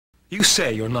You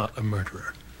say you're not a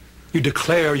murderer. You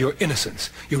declare your innocence.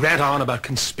 You rant on about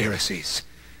conspiracies.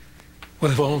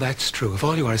 Well, if all that's true, if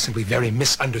all you are is simply very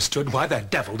misunderstood, why the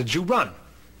devil did you run?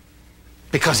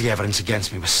 Because the evidence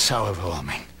against me was so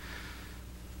overwhelming.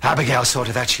 Abigail saw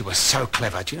to that. She was so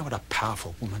clever. Do you know what a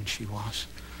powerful woman she was?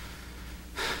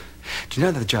 Do you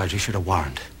know that the judge issued a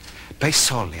warrant, based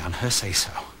solely on her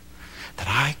say-so, that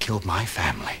I killed my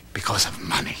family because of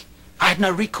money? I had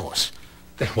no recourse.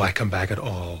 Then why come back at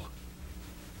all?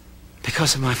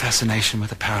 Because of my fascination with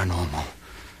the paranormal.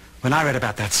 When I read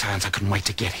about that science, I couldn't wait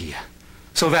to get here.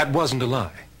 So that wasn't a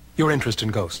lie? Your interest in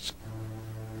ghosts?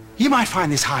 You might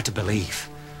find this hard to believe.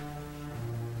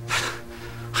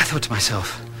 I thought to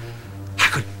myself, I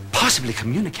could possibly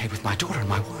communicate with my daughter and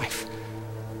my wife.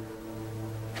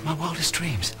 In my wildest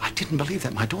dreams, I didn't believe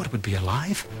that my daughter would be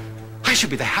alive. I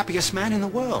should be the happiest man in the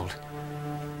world.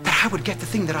 That I would get the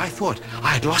thing that I thought I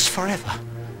had lost forever.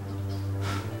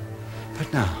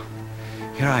 But no,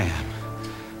 here I am,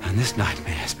 and this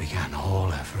nightmare has begun all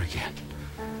over again.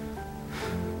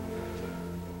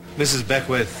 Mrs.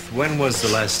 Beckwith, when was the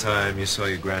last time you saw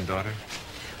your granddaughter?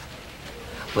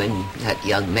 When that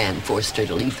young man forced her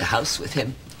to leave the house with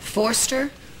him. Forced her?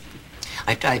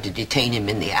 I tried to detain him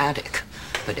in the attic,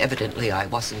 but evidently I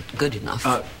wasn't good enough.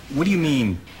 What do you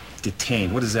mean,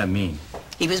 detained? What does that mean?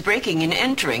 He was breaking and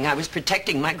entering. I was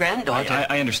protecting my granddaughter.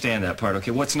 I understand that part,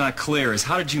 okay. What's not clear is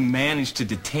how did you manage to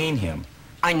detain him?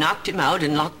 I knocked him out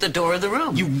and locked the door of the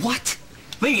room. You what?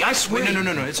 Lady, I swear... Wait,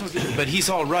 no, it's okay. But he's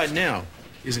all right now,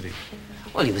 isn't he?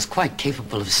 Well, he was quite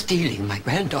capable of stealing my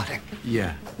granddaughter.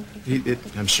 Yeah.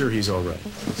 I'm sure he's all right.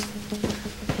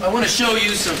 I want to show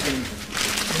you something,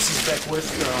 Mrs. Beckwith.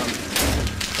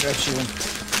 Perhaps you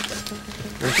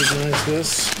recognize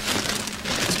this?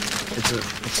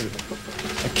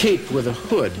 It's a cape with a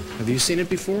hood. Have you seen it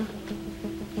before?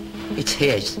 It's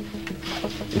his.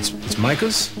 It's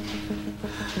Micah's?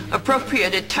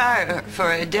 Appropriate attire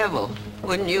for a devil,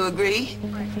 wouldn't you agree?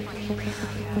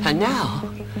 And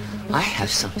now, I have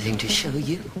something to show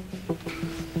you.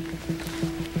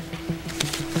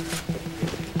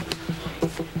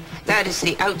 That is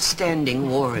the outstanding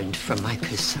warrant for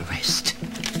Micah's arrest.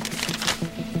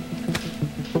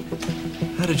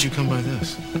 How did you come by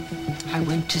this? I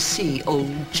went to see old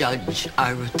Judge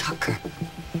Ira Tucker.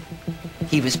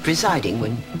 He was presiding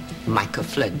when Micah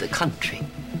fled the country.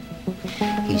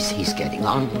 He's getting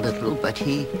on a little, but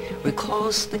he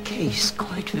recalls the case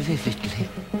quite vividly.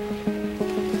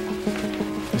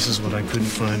 This is what I couldn't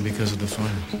find because of the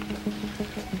fire.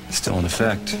 It's still in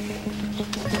effect.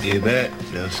 You bet.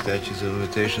 No statutes of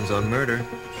limitations on murder.